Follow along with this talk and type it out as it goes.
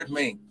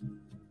me.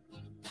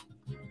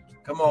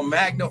 Come on,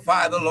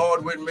 magnify the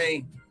Lord with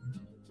me.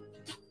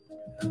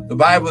 The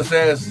Bible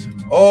says,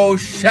 oh,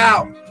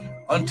 shout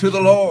unto the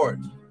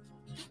Lord.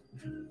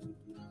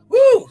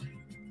 Woo!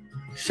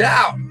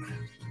 Shout.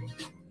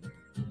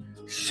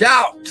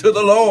 Shout to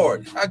the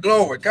Lord.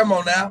 Glory. Come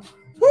on now.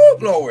 Woo,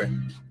 glory.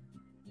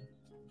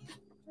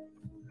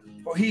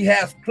 For he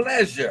has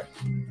pleasure.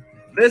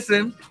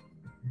 Listen,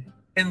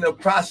 in the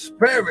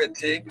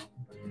prosperity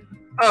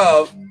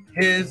of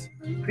his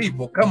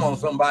people. Come on,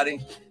 somebody.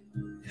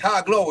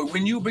 How glory.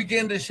 When you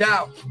begin to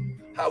shout,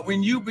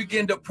 when you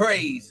begin to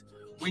praise,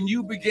 when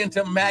you begin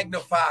to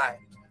magnify,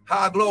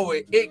 how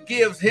glory, it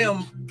gives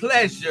him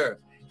pleasure.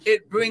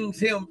 It brings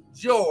him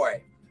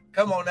joy.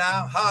 Come on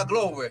now. How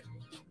glory.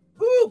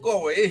 Woo,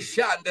 glory. It's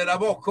shot that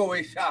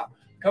I shot.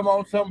 Come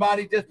on,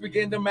 somebody, just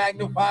begin to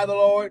magnify the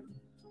Lord.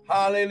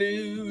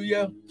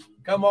 Hallelujah.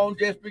 Come on,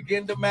 just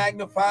begin to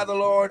magnify the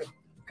Lord.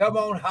 Come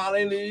on,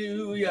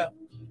 hallelujah.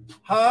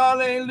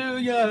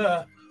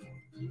 Hallelujah.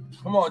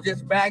 Come on,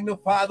 just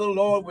magnify the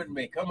Lord with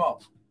me. Come on.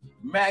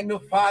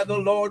 Magnify the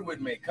Lord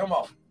with me. Come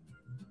on.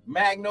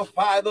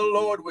 Magnify the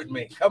Lord with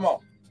me. Come on.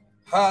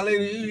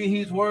 Hallelujah.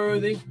 He's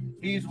worthy.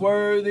 He's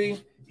worthy.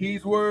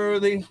 He's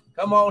worthy.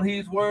 Come on,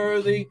 he's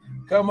worthy.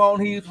 Come on,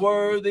 he's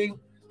worthy.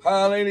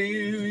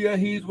 Hallelujah.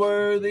 He's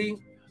worthy.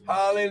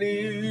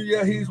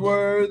 Hallelujah. He's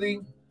worthy.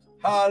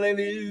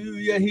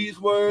 Hallelujah. He's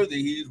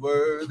worthy. He's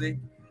worthy.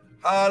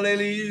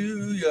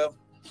 Hallelujah.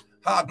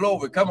 Ha,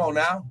 glory. Come on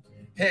now.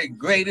 Hey,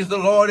 great is the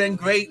Lord and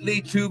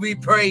greatly to be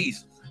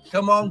praised.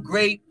 Come on,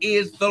 great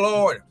is the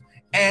Lord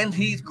and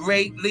he's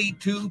greatly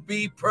to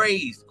be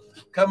praised.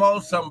 Come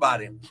on,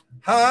 somebody.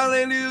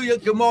 Hallelujah.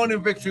 Good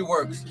morning, Victory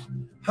Works.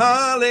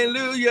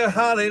 Hallelujah.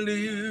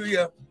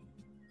 Hallelujah.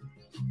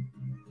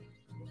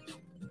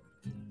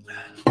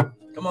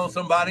 Come on,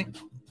 somebody.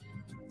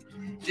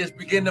 Just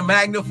begin to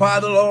magnify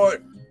the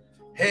Lord.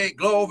 Hey,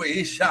 glory.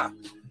 Isha.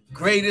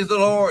 Great is the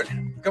Lord.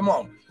 Come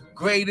on.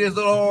 Great is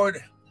the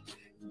Lord.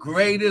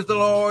 Great is the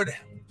Lord.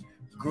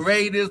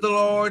 Great is the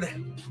Lord.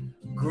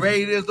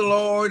 Great is the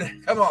Lord.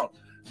 Come on.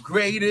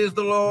 Great is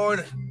the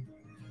Lord.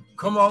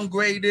 Come on.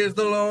 Great is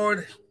the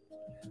Lord.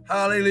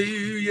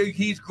 Hallelujah.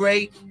 He's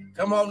great.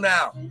 Come on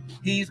now.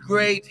 He's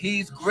great.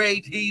 He's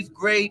great. He's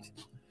great.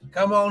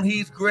 Come on.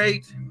 He's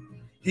great.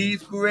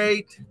 He's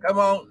great. Come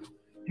on.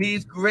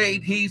 He's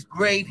great. He's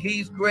great.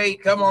 He's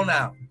great. Come on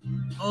now.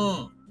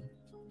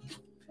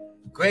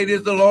 Great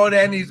is the Lord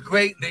and he's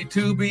greatly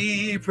to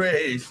be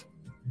praised.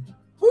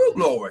 Woo,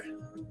 glory.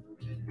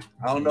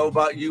 I don't know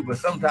about you, but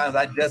sometimes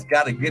I just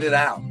got to get it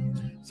out.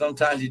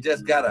 Sometimes you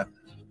just got to,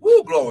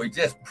 woo, glory,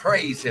 just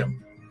praise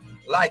him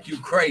like you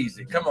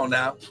crazy. Come on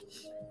now.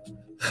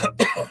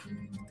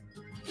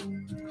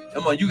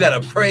 Come on, you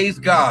got to praise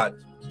God.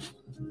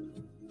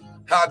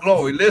 How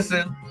glory.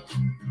 Listen,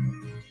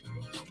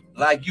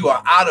 like you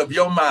are out of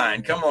your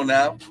mind. Come on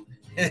now.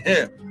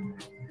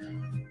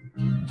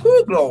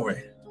 Woo,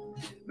 glory.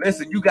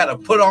 Listen, you got to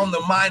put on the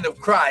mind of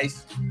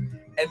Christ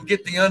and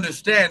get the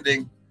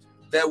understanding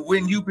that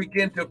when you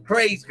begin to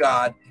praise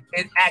God,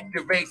 it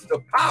activates the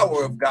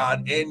power of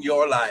God in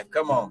your life.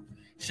 Come on.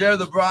 Share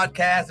the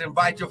broadcast.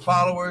 Invite your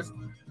followers.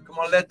 Come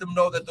on, let them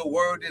know that the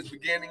word is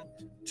beginning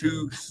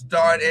to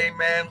start.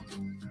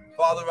 Amen.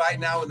 Father, right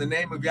now, in the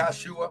name of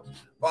Yahshua,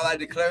 Father, I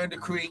declare and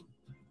decree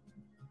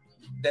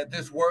that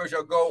this word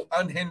shall go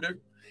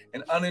unhindered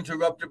and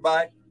uninterrupted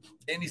by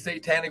any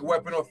satanic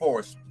weapon or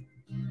force.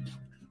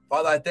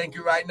 Father, I thank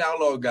you right now,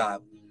 Lord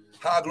God.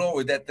 How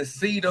glory, that the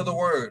seed of the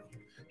word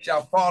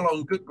shall fall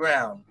on good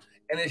ground,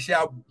 and it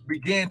shall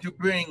begin to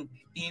bring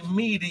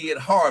immediate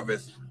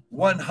harvest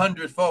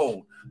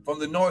 100-fold from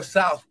the north,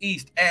 south,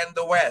 east, and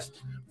the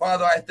west.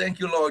 Father, I thank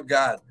you, Lord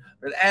God,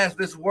 that as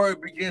this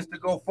word begins to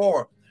go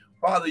forth,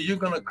 Father, you're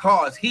going to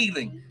cause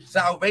healing,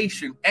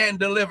 salvation, and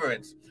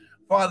deliverance.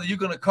 Father, you're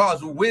going to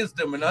cause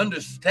wisdom and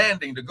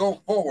understanding to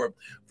go forward.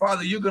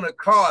 Father, you're going to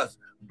cause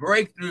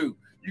breakthrough.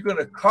 You're going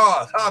to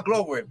cause,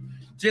 glory,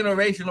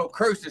 generational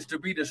curses to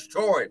be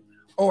destroyed.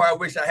 Oh, I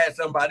wish I had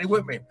somebody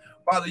with me.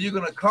 Father, you're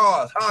going to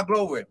cause,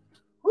 glory.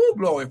 Woo,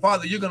 glory.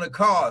 Father, you're going to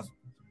cause,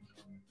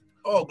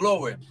 oh,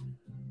 glory.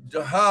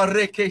 You're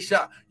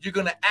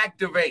going to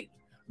activate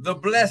the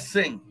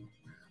blessing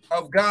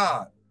of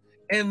God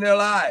in their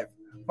life.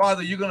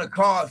 Father, you're going to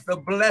cause the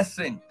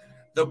blessing,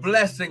 the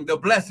blessing, the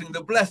blessing,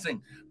 the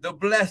blessing, the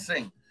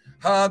blessing.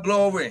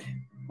 Glory.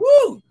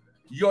 Woo!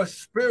 Your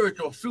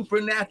spiritual,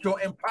 supernatural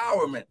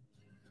empowerment.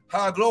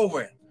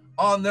 Glory.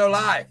 On their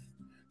life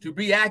to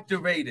be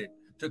activated,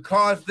 to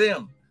cause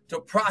them to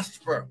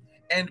prosper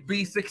and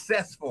be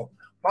successful.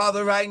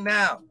 Father, right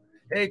now,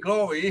 hey,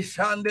 glory.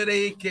 Father,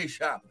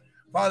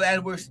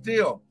 and we're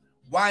still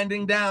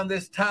winding down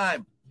this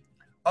time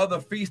of the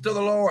feast of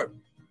the Lord.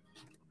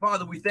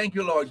 Father, we thank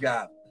you, Lord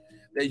God,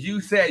 that you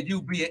said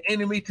you'd be an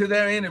enemy to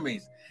their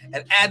enemies,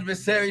 an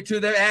adversary to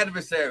their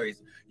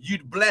adversaries.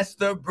 You'd bless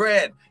their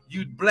bread.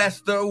 You'd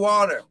bless their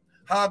water.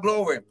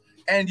 Glory.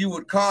 And you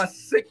would cause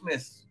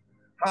sickness,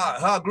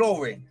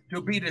 glory,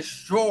 to be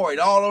destroyed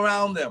all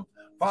around them.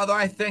 Father,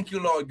 I thank you,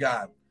 Lord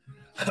God.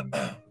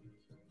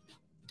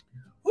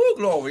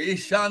 glory.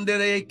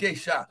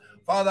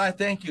 Father, I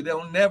thank you.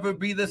 They'll never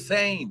be the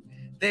same.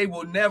 They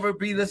will never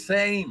be the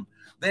same.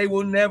 They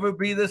will never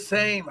be the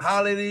same.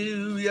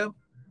 Hallelujah.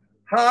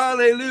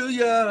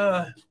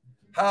 Hallelujah.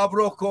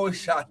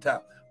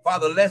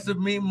 Father, less of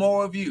me,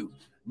 more of you.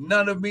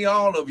 None of me,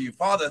 all of you.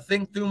 Father,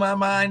 think through my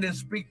mind and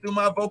speak through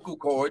my vocal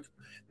cords,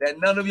 that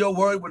none of your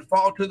word would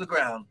fall to the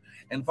ground.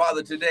 And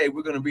Father, today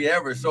we're going to be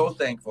ever so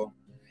thankful,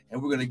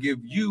 and we're going to give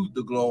you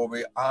the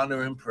glory,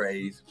 honor, and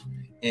praise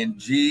in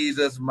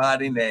Jesus'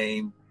 mighty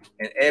name.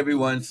 And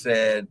everyone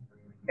said,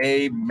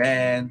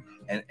 amen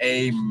and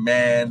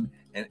amen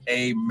and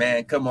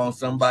amen. Come on,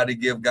 somebody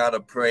give God a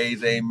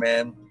praise.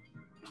 Amen.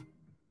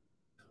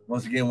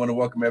 Once again, I want to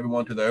welcome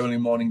everyone to the Early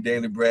Morning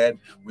Daily Bread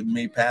with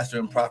me, Pastor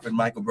and Prophet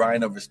Michael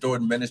Bryan of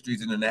Restored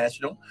Ministries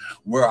International,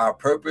 where our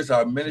purpose,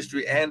 our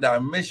ministry, and our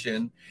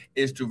mission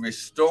is to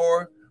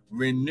restore,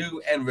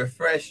 renew, and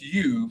refresh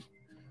you,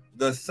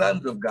 the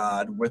sons of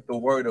God, with the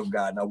word of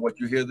God. Now, what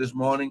you hear this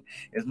morning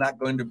is not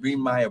going to be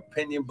my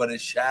opinion, but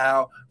it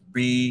shall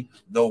be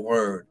the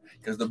word.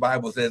 Because the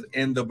Bible says,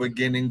 in the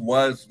beginning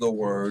was the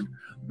word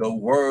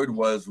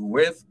was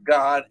with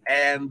God,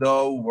 and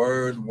the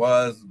word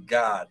was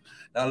God.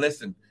 Now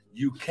listen,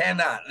 you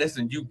cannot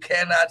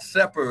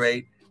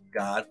separate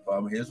God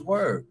from his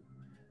word.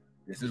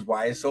 This is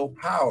why it's so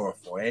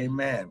powerful.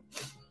 Amen.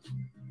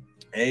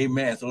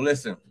 Amen. So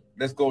listen,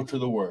 let's go to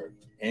the word.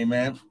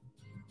 Amen.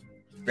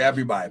 Grab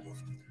your Bibles.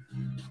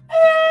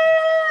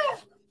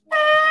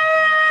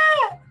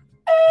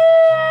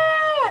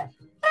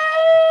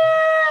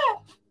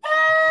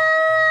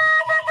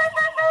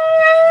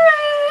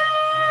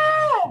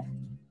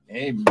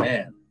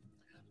 Amen.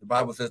 The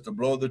Bible says to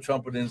blow the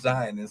trumpet in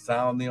Zion and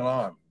sound the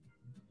alarm.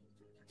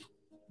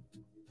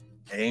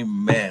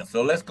 Amen.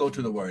 So let's go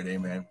to the word.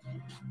 Amen.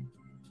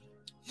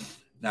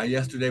 Now,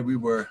 yesterday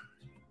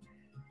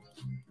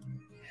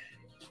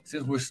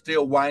since we're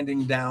still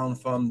winding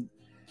down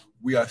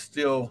we are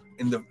still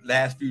in the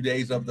last few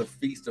days of the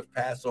Feast of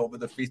Passover,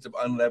 the Feast of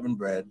Unleavened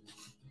Bread.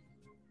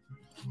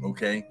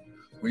 Okay.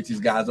 Which is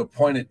God's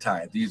appointed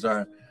time. These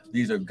are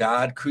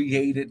God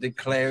created,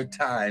 declared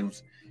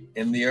times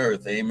in the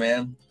earth.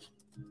 Amen.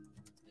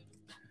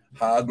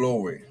 High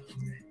glory.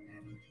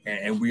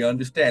 And we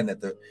understand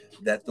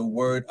that the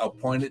word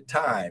appointed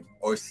time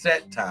or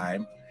set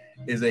time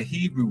is a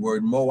Hebrew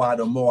word, moad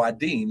or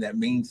moadim, that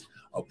means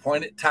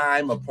appointed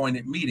time,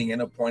 appointed meeting,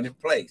 and appointed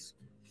place.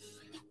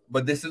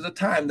 But this is a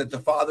time that the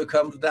Father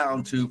comes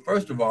down to,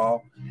 first of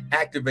all,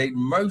 activate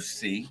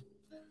mercy.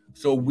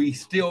 So we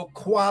still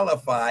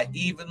qualify,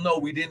 even though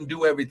we didn't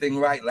do everything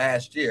right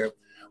last year.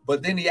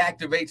 But then he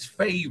activates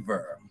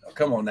favor.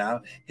 Come on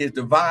now. His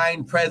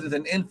divine presence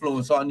and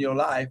influence on your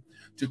life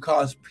to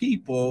cause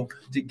people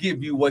to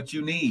give you what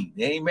you need.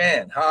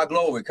 Amen. High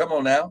glory. Come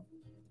on now.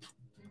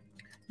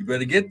 You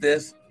better get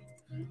this.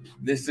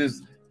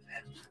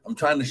 I'm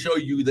trying to show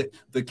you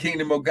the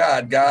kingdom of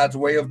God, God's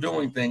way of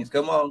doing things.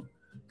 Come on.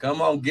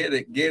 Come on. Get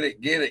it.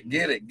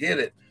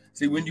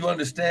 See, when you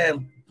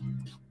understand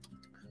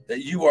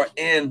that you are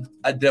in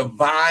a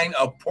divine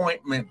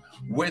appointment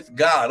with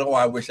God. Oh,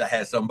 I wish I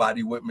had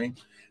somebody with me.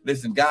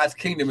 Listen, God's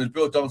kingdom is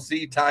built on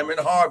seed time and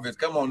harvest.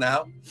 Come on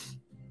now.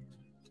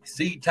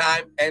 Seed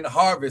time and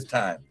harvest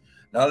time.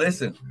 Now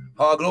listen,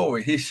 high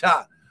glory, he's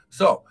shot.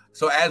 So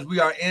as we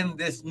are in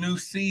this new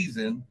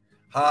season,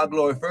 high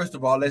glory, first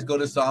of all, let's go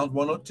to Psalms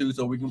 102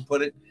 so we can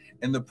put it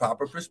in the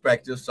proper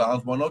perspective.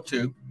 Psalms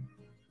 102.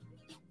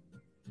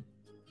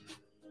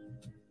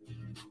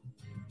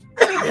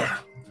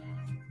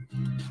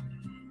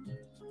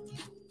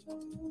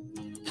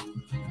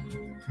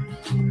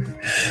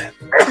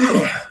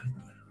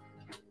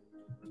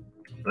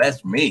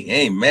 Bless me.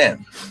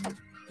 Amen.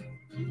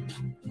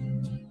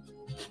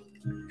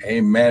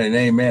 Amen and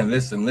amen.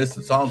 Listen.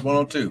 Psalms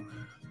 102,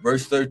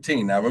 verse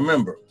 13. Now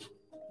remember,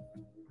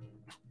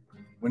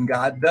 when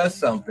God does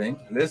something,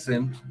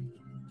 listen,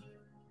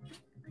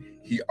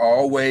 he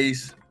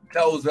always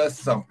tells us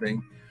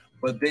something,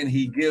 but then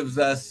he gives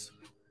us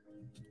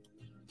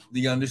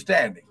the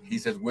understanding. He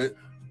says, with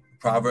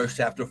Proverbs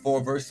chapter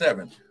 4, verse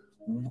 7,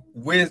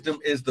 wisdom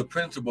is the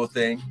principal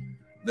thing.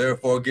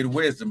 Therefore, get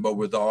wisdom, but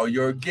with all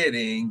you're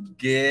getting,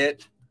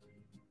 get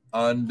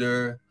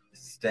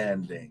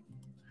understanding.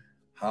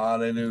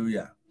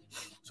 Hallelujah.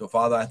 So,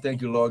 Father, I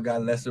thank you, Lord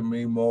God, less of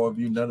me, more of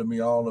you, none of me,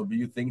 all of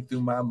you. Think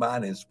through my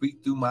mind and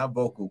speak through my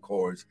vocal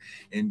cords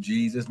in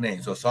Jesus'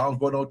 name. So,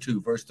 Psalms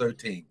 102, verse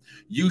 13.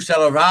 You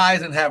shall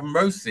arise and have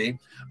mercy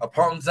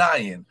upon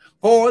Zion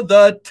for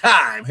the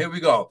time. Here we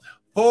go.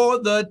 For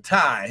the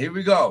time. Here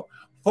we go.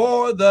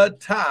 For the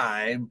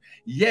time.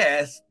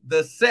 Yes,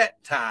 the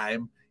set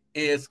time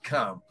is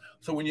come.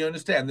 So when you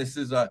understand this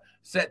is a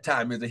set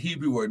time, is a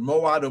Hebrew word,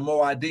 moad or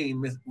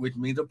moadim, which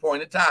means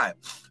appointed time.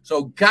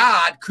 So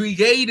God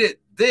created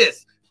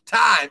this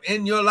time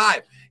in your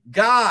life.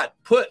 God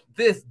put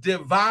this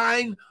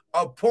divine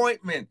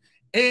appointment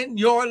in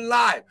your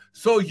life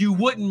so you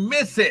wouldn't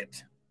miss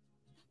it.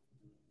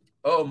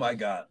 Oh my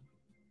God.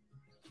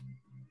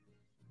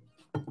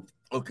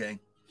 Okay.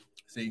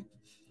 See?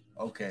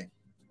 Okay.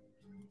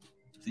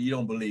 So you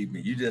don't believe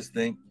me. You just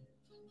think.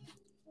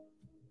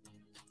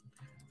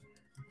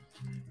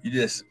 You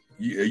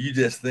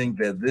just think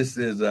that this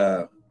is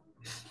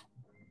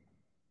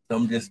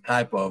some just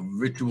type of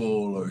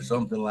ritual or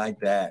something like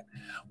that.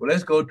 Well,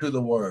 let's go to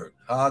the word.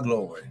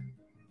 Glory.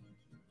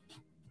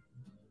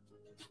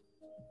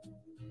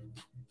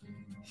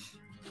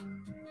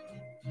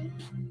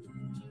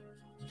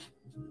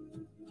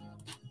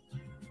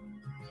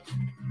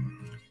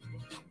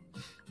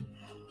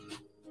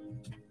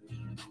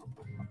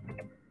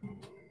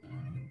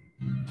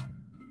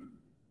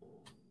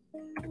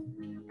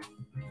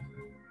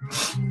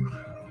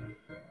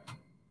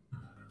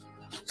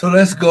 So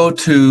let's go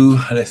to,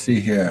 let's see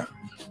here.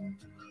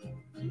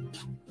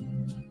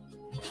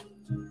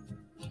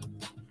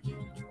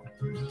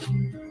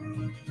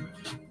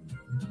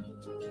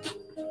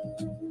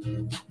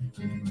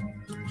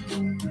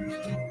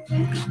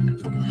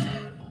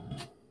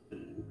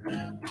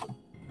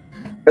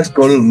 Let's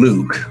go to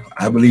Luke.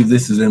 I believe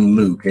this is in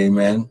Luke.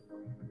 Amen.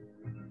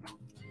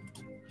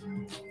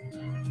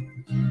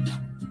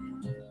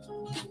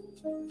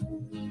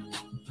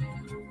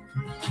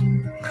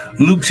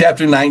 Luke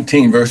chapter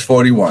 19, verse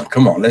 41.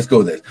 Come on, let's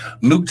go there.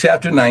 Luke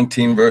chapter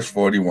 19, verse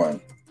 41.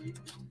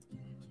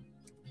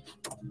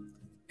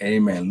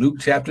 Amen. Luke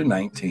chapter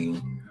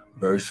 19,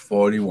 verse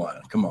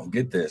 41. Come on,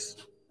 get this.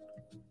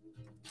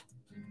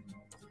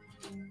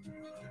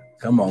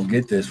 Come on,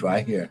 get this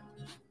right here.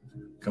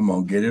 Come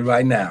on, get it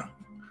right now.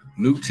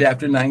 Luke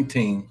chapter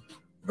 19,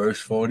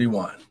 verse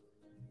 41.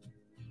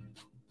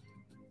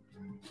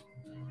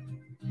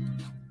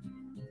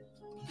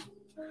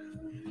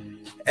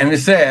 And it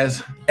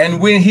says, and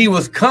when he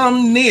was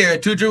come near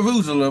to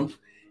Jerusalem,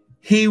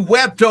 he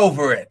wept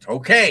over it.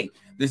 Okay,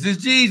 this is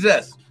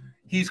Jesus.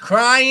 He's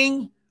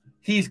crying.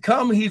 He's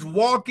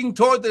walking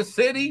toward the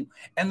city.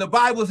 And the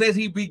Bible says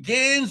he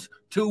begins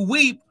to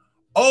weep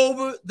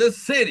over the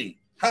city.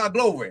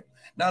 Glory.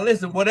 Now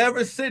listen,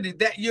 whatever city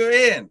that you're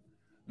in,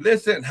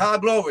 listen,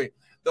 glory.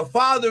 The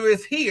Father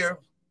is here.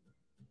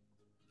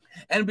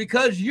 And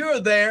because you're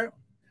there,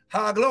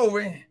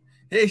 glory,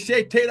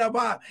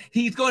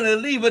 he's going to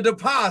leave a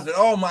deposit.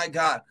 Oh my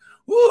God.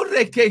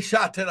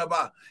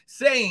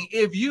 Saying,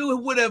 if you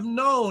would have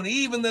known,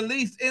 even the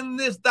least in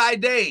this thy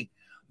day,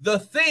 the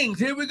things,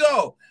 here we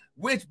go,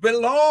 which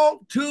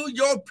belong to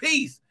your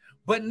peace,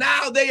 but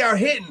now they are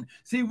hidden.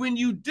 See, when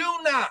you do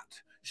not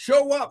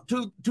show up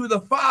to the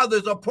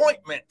Father's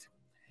appointment,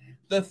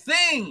 the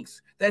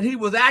things that he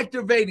was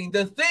activating,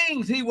 the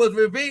things he was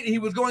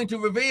going to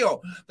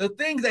reveal, the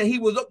things that he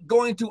was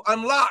going to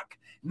unlock,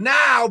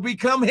 now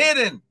become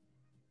hidden.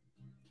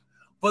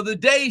 For the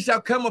day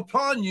shall come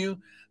upon you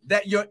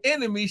that your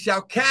enemy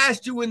shall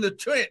cast you in the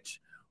trench,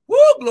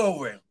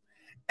 glory,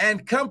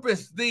 and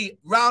compass thee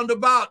round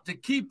about to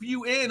keep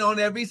you in on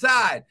every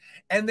side.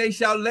 And they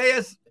shall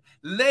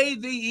lay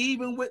thee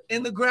even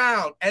in the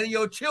ground, and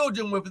your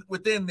children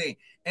within thee,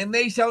 and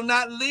they shall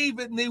not leave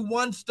in thee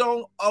one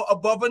stone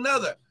above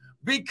another.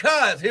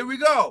 Because, here we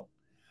go,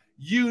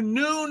 you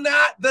knew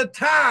not the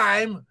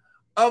time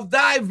of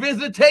thy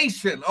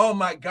visitation. Oh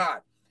my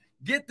God.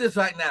 Get this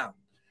right now.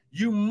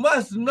 You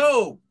must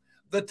know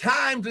the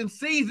times and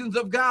seasons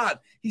of God.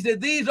 He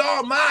said, these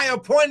are my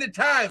appointed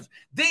times.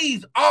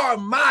 These are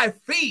my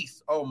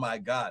feasts. Oh my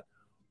God.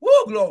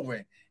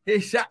 Glory.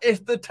 It's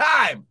the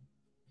time.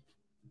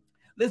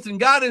 Listen,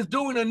 God is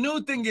doing a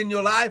new thing in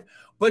your life,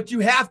 but you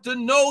have to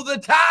know the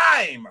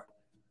time.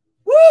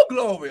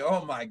 Glory.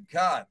 Oh my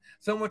God.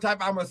 Someone type,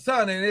 I'm a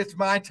son and it's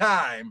my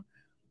time.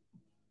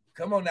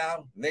 Come on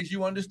now. Ladies,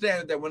 you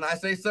understand that when I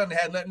say son, it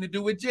has nothing to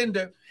do with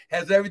gender,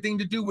 has everything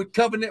to do with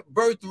covenant,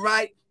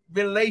 birthright,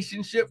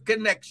 relationship,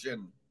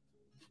 connection.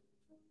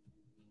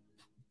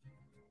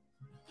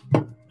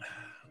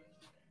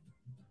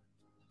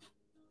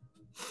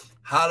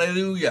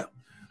 Hallelujah.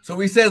 So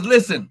he says,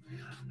 listen,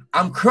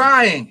 I'm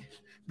crying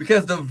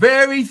because the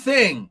very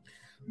thing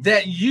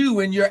that you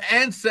and your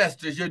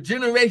ancestors, your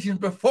generations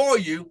before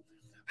you,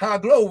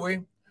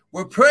 glory,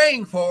 were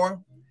praying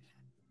for,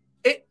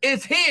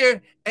 it's here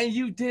and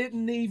you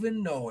didn't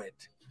even know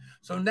it.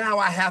 So now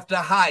I have to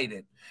hide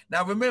it.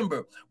 Now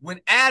remember, when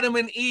Adam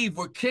and Eve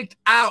were kicked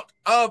out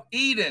of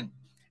Eden,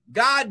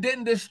 God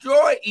didn't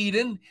destroy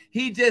Eden.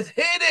 He just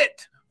hid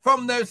it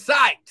from their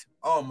sight.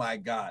 Oh my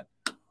God.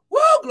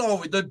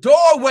 Glory. The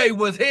doorway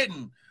was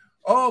hidden.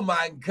 Oh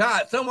my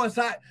God. Someone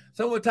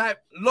type,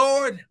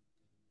 Lord,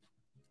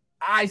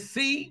 I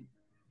see.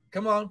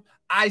 Come on.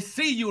 I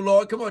see you,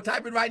 Lord. Come on,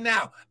 type it right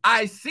now.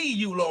 I see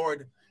you,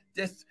 Lord.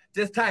 Just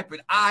type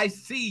it. I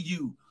see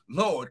you,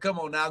 Lord. Come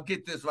on now,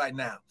 get this right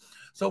now.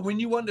 So when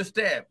you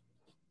understand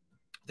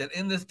that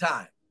in this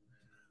time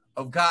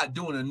of God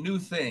doing a new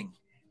thing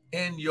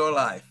in your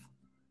life,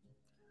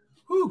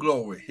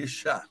 glory, his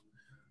shot.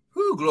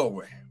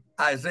 Glory.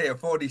 Isaiah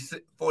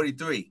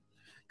 43.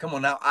 Come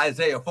on now,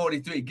 Isaiah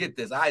 43. Get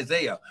this.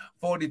 Isaiah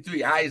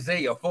 43.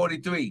 Isaiah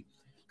 43.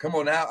 Come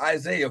on now,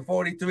 Isaiah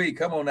 43.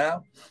 Come on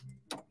now.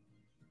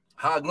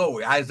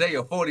 Glory.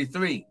 Isaiah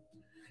 43.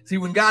 See,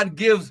 when God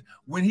gives,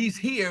 when he's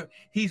here,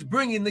 he's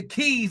bringing the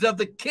keys of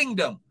the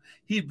kingdom.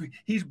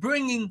 He's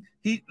bringing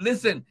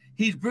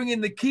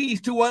the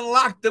keys to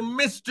unlock the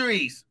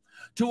mysteries,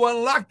 to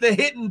unlock the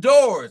hidden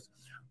doors.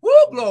 Woo,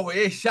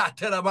 glory.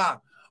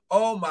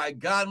 Oh my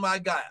God, my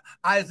God.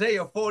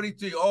 Isaiah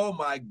 43. Oh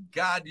my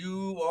God,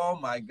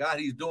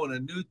 he's doing a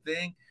new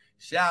thing.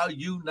 Shall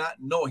you not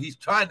know? He's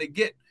trying to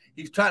get,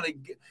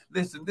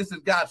 listen, this is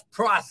God's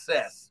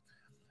process.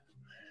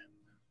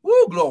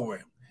 Woo,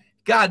 glory.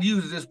 God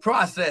uses this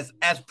process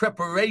as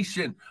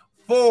preparation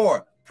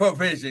for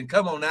provision.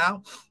 Come on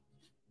now.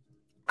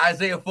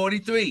 Isaiah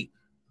 43.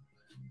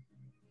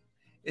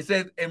 It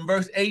says in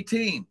verse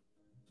 18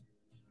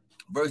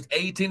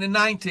 and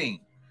 19,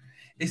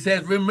 it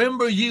says,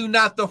 remember you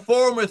not the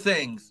former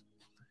things,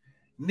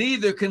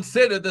 neither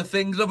consider the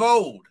things of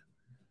old.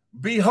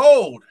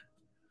 Behold,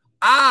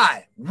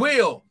 I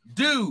will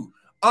do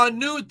a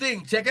new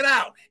thing. Check it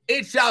out.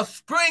 It shall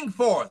spring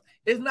forth.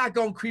 It's not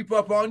going to creep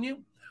up on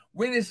you.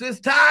 When it's this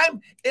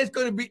time, it's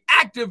going to be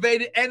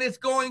activated and it's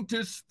going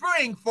to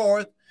spring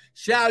forth.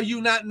 Shall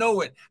you not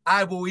know it?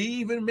 I will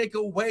even make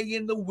a way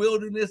in the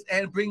wilderness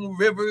and bring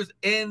rivers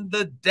in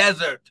the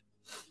desert.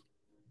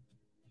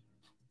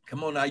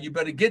 Come on now, you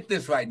better get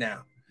this right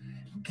now.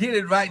 Get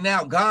it right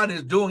now. God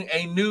is doing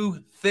a new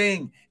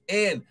thing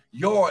in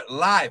your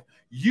life.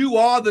 You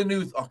are the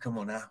new. Oh, come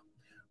on now.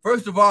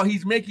 First of all,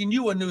 he's making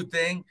you a new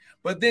thing,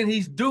 but then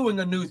he's doing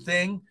a new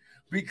thing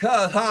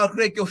because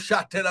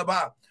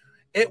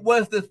it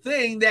was the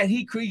thing that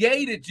he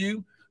created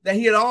you, that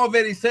he had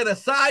already set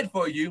aside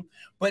for you.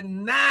 But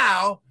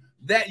now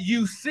that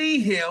you see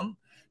him,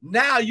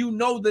 now you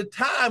know the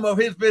time of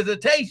his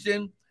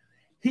visitation,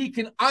 he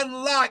can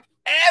unlock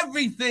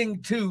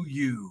everything to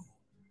you.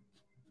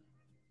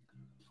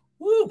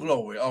 Woo,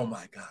 glory. Oh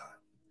my God.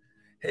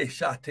 Hey,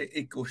 shate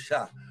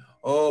ikosha.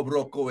 Oh,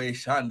 broko e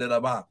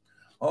shandaraba.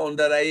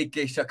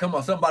 Come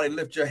on, somebody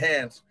lift your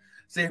hands.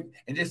 Say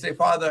and just say,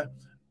 Father,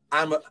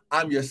 I'm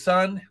your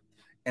son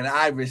and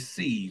I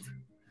receive.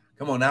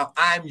 Come on now.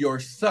 I'm your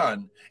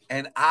son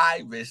and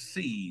I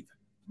receive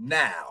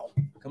now.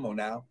 Come on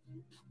now.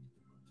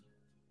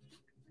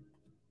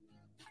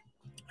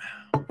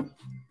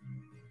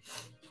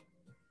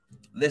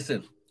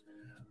 Listen,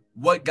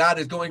 what God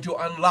is going to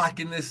unlock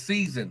in this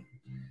season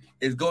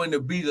is going to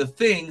be the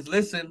things,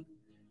 listen,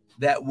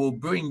 that will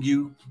bring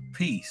you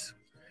peace.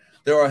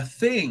 There are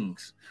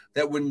things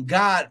that when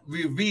God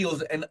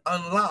reveals and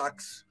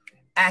unlocks,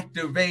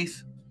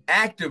 activate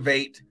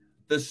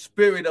the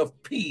spirit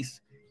of peace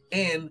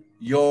in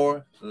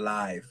your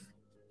life.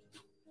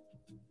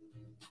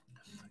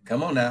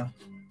 Come on now.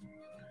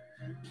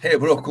 Hey,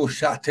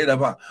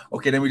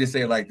 okay, let me just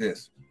say it like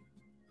this.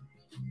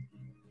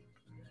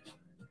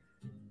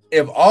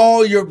 If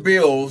all your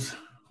bills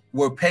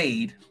were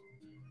paid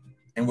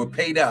and were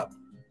paid up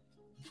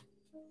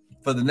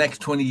for the next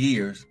 20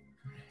 years,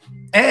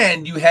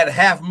 and you had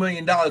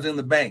 $500,000 in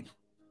the bank,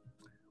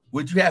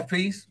 would you have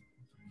peace?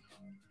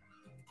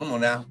 Come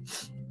on now.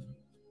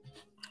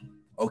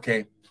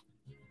 Okay.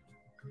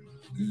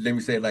 Let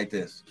me say it like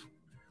this.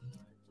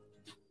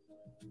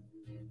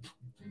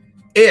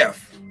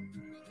 If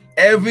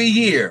every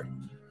year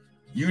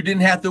you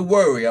didn't have to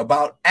worry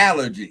about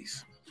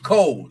allergies,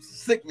 colds,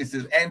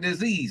 sicknesses, and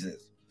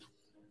diseases,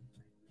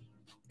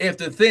 if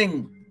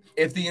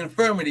the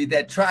infirmity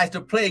that tries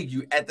to plague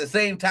you at the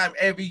same time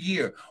every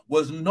year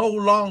was no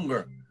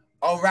longer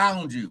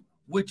around you,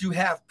 would you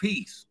have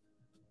peace?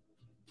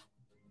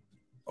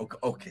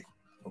 Okay.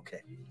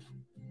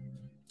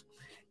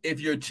 If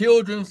your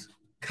children's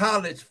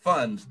college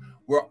funds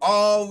were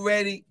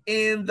already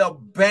in the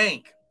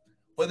bank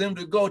for them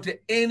to go to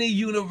any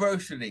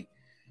university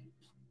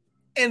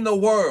in the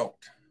world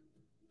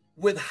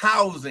with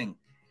housing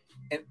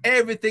and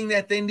everything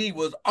that they need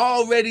was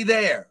already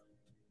there,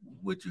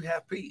 would you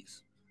have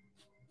peace?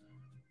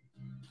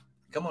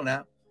 Come on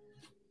now.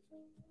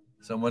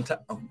 Someone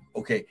type,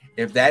 okay,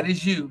 if that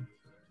is you,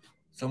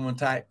 someone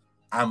type,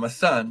 I'm a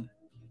son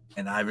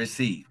and I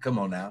receive. Come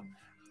on now.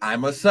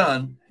 I'm a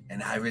son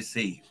and I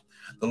receive.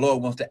 The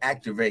Lord wants to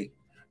activate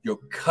your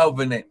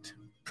covenant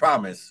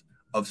promise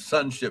of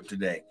sonship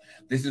today.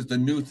 This is the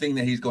new thing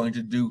that he's going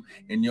to do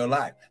in your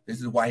life.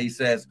 This is why he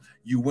says,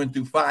 you went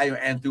through fire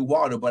and through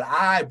water, but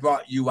I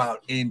brought you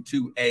out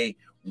into a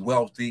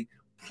wealthy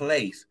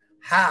place.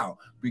 How?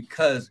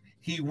 Because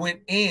he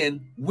went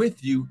in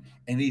with you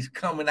and he's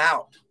coming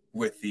out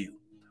with you.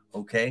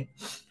 Okay?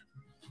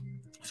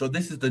 So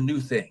this is the new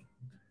thing.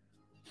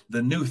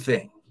 The new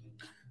thing.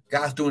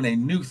 God's doing a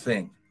new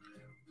thing.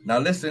 Now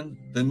listen,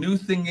 the new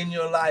thing in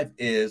your life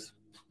is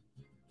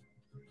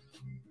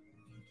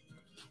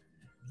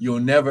you'll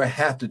never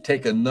have to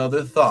take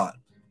another thought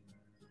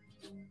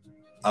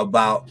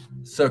about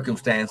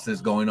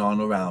circumstances going on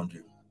around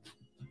you.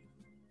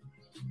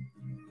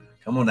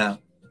 Come on now.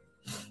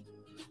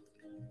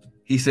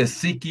 He says,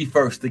 seek ye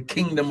first the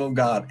kingdom of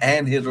God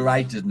and his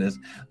righteousness,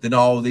 then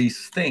all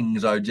these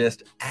things are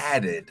just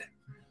added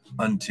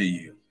unto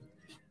you.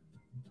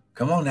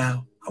 Come on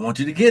now. I want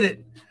you to get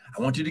it.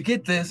 I want you to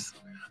get this.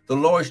 the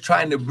Lord's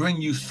trying to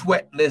bring you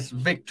sweatless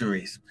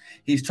victories.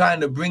 He's trying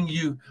to bring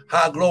you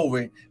high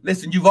glory.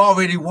 Listen, you've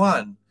already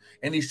won.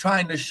 And he's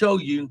trying to show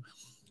you,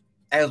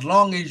 as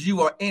long as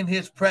you are in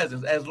his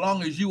presence, as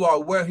long as you are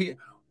where he,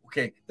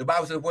 okay, the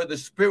Bible says where the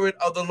Spirit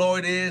of the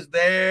Lord is,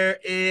 there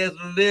is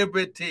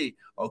liberty.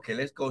 Okay,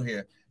 let's go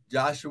here.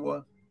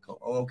 Joshua,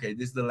 okay,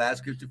 this is the last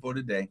scripture for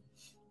today.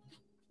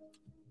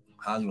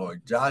 High glory.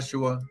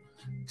 Joshua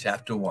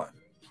chapter 1.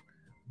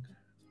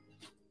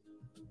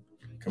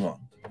 Come on.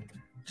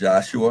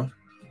 Joshua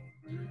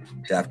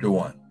chapter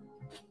 1.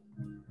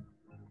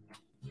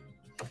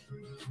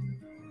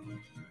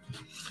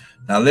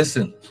 Now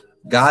listen,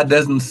 God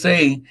doesn't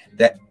say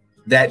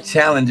that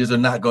challenges are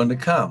not going to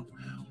come.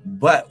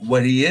 But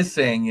what he is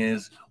saying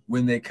is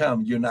when they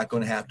come, you're not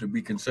going to have to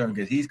be concerned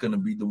because he's going to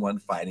be the one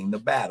fighting the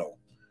battle.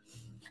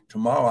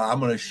 Tomorrow, I'm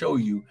going to show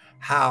you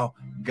how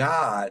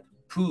God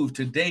proved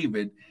to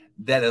David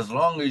that as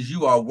long as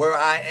you are where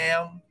I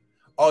am,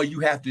 all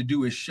you have to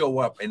do is show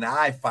up and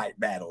I fight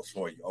battles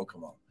for you. Oh,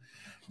 come on.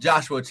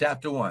 Joshua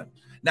chapter 1.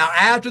 Now,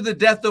 after the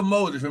death of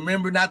Moses,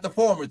 remember not the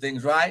former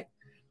things, right?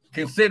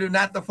 Consider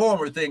not the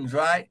former things,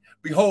 right?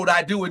 Behold,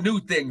 I do a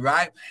new thing,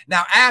 right?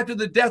 Now, after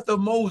the death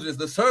of Moses,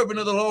 the servant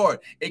of the Lord,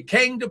 it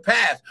came to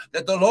pass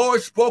that the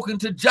Lord spoke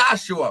unto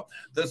Joshua,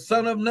 the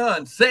son of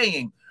Nun,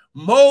 saying,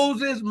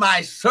 Moses,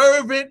 my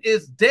servant,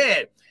 is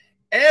dead.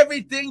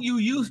 Everything you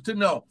used to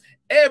know,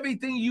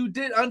 everything you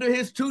did under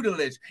his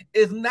tutelage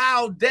is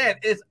now dead.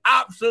 It's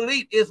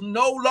obsolete. It's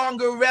no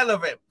longer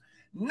relevant.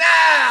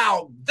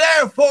 Now,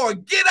 therefore,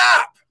 get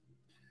up.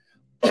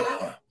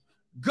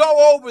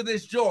 Go over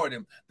this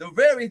Jordan, the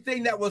very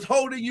thing that was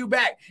holding you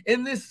back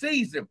in this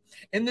season,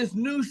 in this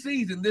new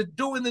season, this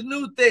doing the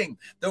new thing,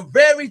 the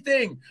very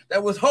thing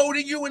that was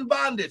holding you in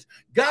bondage.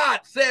 God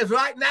says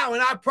right now,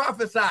 and I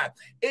prophesy,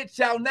 it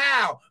shall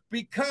now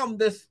become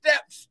the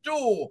step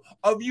stool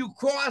of you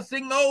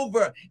crossing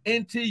over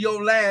into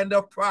your land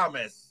of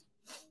promise.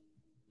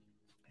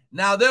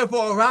 Now,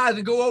 therefore, arise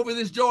and go over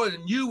this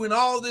Jordan, you and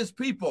all this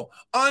people,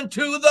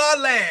 unto the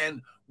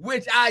land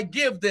which I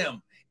give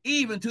them,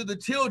 even to the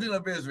children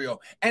of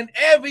Israel, and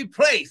every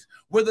place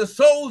where the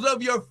soles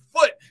of your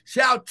foot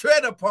shall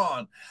tread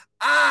upon,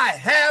 I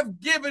have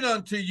given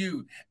unto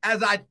you,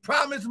 as I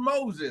promised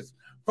Moses,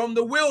 from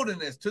the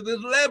wilderness to the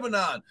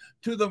Lebanon,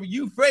 to the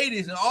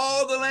Euphrates and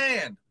all the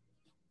land.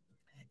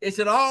 It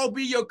should all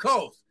be your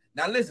coast.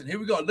 Now listen, here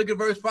we go. Look at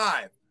verse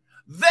 5.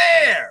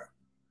 There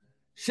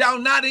shall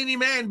not any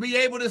man be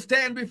able to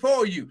stand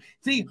before you.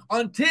 See,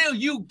 until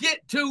you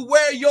get to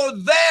where your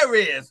there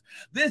is,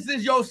 this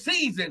is your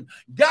season.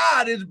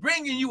 God is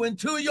bringing you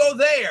into your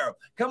there.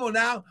 Come on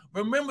now.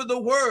 Remember the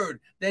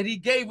word that he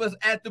gave us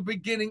at the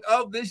beginning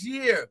of this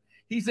year.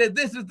 He said,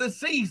 this is the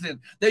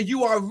season that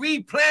you are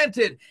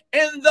replanted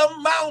in the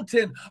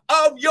mountain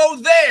of your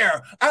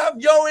there,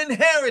 of your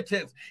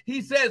inheritance.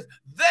 He says,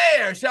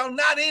 there shall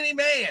not any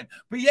man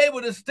be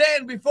able to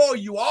stand before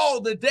you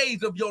all the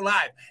days of your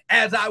life.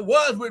 As I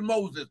was with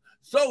Moses,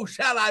 so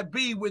shall I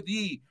be with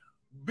you.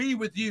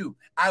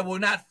 I will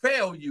not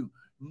fail you,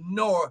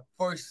 nor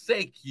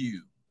forsake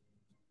you.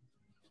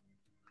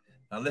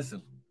 Now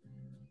listen,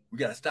 we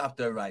got to stop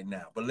there right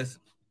now, but listen.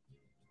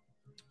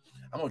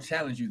 I'm going to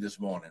challenge you this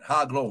morning.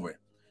 High glory.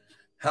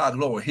 High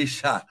glory. He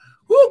shot.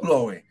 Woo,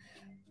 glory.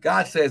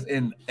 God says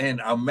in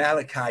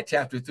Malachi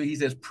chapter 3, he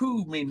says,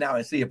 prove me now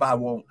and see if I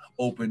won't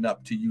open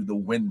up to you the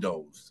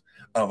windows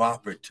of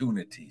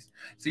opportunities.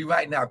 See,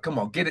 right now, come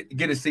on,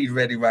 get a seat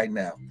ready right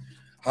now.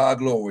 High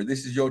glory.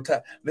 This is your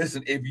time.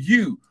 Listen, if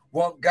you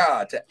want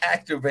God to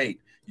activate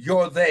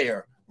your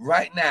there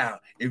right now,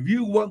 if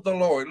you want the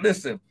Lord,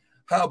 listen,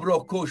 I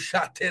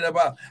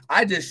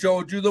just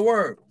showed you the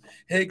word.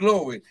 Hey,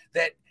 glory,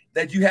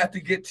 that you have to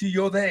get to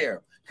your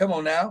there. Come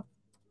on now.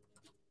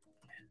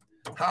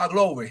 High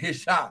glory. His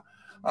shot.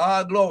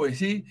 Glory.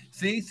 See,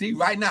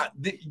 right now,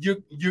 you're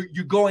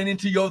going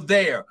into your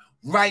there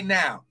right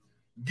now.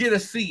 Get a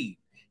seed.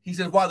 He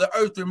says, while the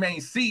earth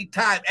remains, seed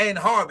time and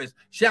harvest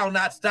shall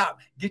not stop.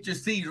 Get your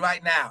seed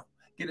right now.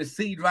 Get a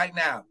seed right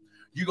now.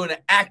 You're going to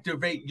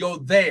activate your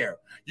there.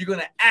 You're going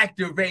to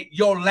activate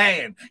your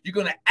land. You're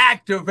going to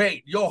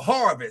activate your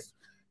harvest.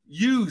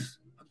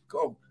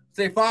 Go.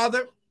 Say,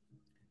 Father,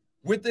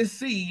 with this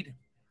seed,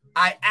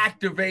 I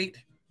activate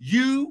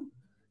you,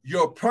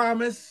 your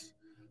promise,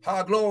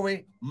 high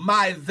glory,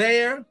 my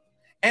there,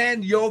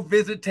 and your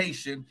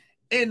visitation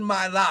in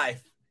my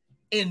life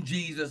in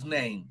Jesus'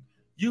 name.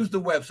 Use the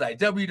website,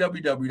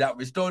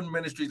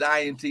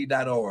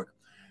 www.restoredministriesint.org.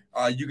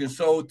 You can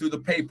sow through the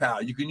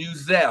PayPal. You can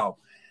use Zelle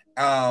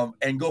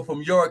and go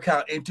from your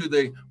account into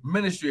the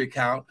ministry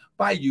account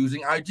by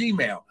using our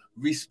Gmail,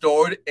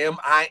 restored,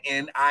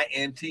 MININTL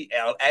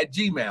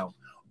 @gmail.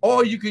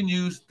 Or you can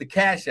use the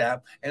Cash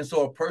App and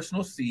sow a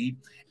personal seed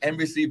and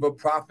receive a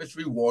prophet's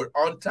reward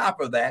on top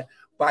of that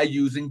by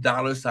using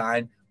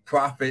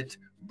 $Prophet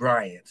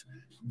Bryant.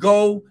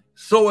 Go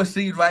sow a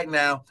seed right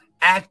now.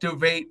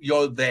 Activate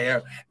your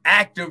there.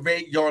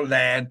 Activate your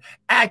land.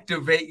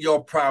 activate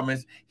your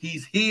promise.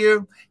 He's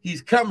here.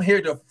 He's come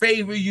here to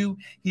favor you.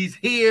 He's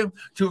here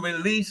to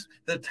release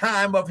the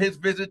time of his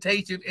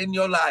visitation in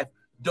your life.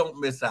 Don't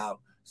miss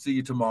out. See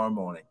you tomorrow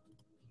morning.